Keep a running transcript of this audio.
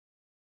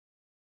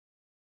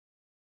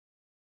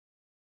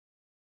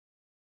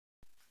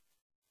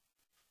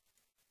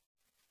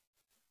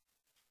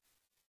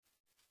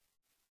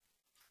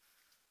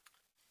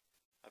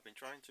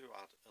trying to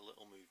add a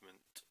little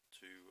movement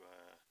to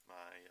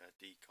my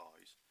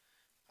decoys,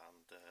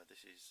 and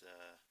this is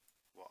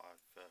what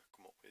I've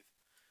come up with.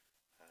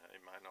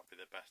 It might not be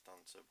the best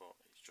answer, but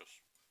it's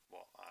just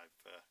what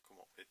I've come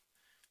up with.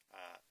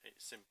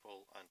 It's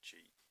simple and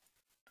cheap.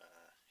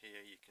 Here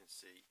you can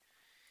see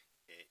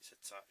it's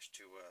attached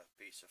to a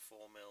piece of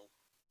 4mm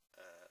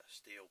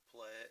steel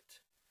plate.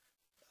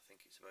 I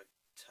think it's about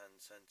 10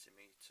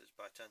 centimeters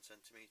by 10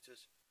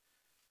 centimeters.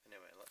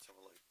 Anyway, let's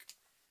have a look.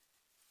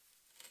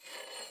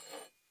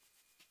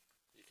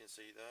 You can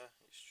see there,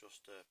 it's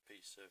just a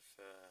piece of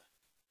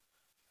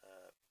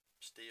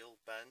steel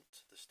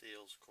bent. The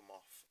steels come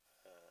off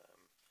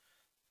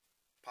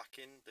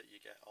packing that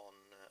you get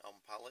on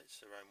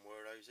pallets around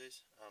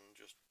warehouses, and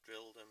just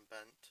drilled and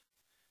bent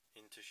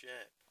into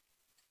shape.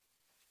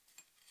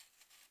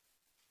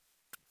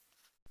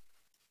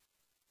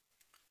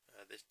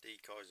 This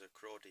decoy is a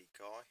crow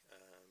decoy,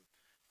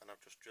 and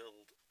I've just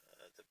drilled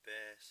the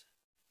base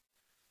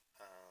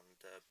and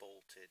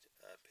bolted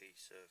a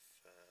piece of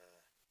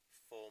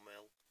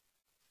 4mm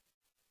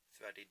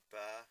threaded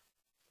bar,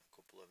 a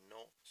couple of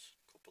nuts,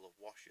 a couple of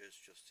washers,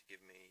 just to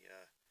give me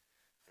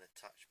an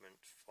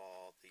attachment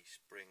for the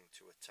spring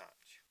to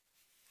attach.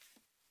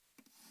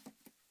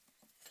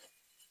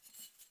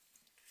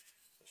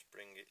 The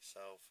spring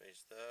itself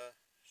is there,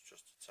 it's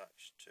just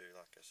attached to,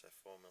 like I said,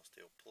 4mm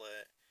steel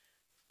plate,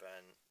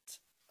 bent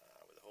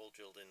with a hole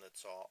drilled in the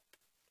top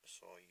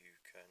so you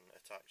can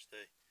attach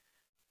the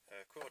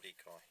crow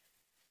decoy.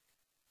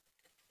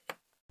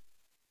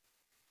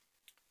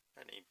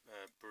 Any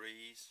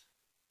breeze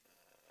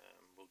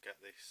will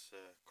get this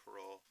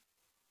crow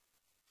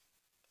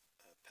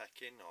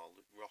pecking or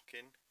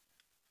rocking,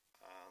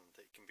 and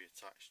it can be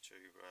attached to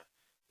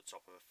the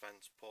top of a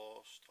fence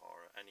post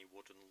or any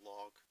wooden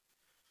log.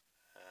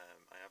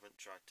 I haven't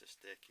tried to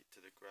stake it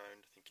to the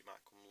ground. I think it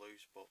might come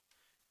loose, but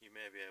you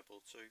may be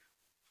able to.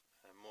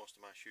 Most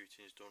of my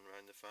shooting is done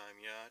around the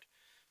farmyard,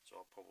 so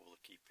I'll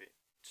probably keep it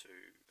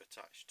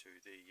attached to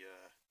the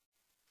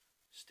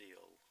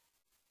steel.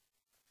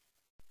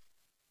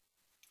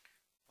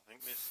 I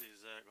think this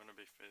is going to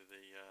be for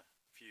the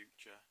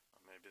future,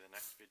 or maybe the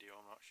next video,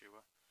 I'm not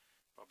sure.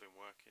 I've been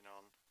working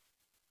on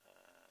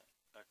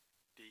a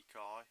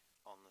decoy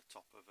on the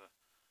top of a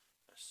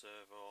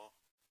servo,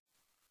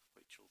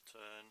 which will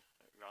turn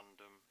at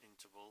random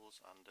intervals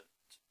and at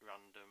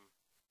random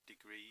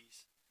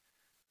degrees,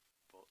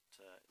 but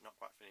not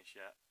quite finished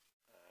yet.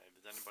 If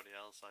there's anybody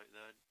else out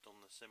there done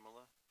the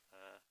similar,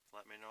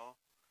 let me know,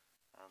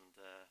 and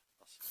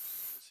I'll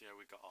see how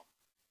we got on.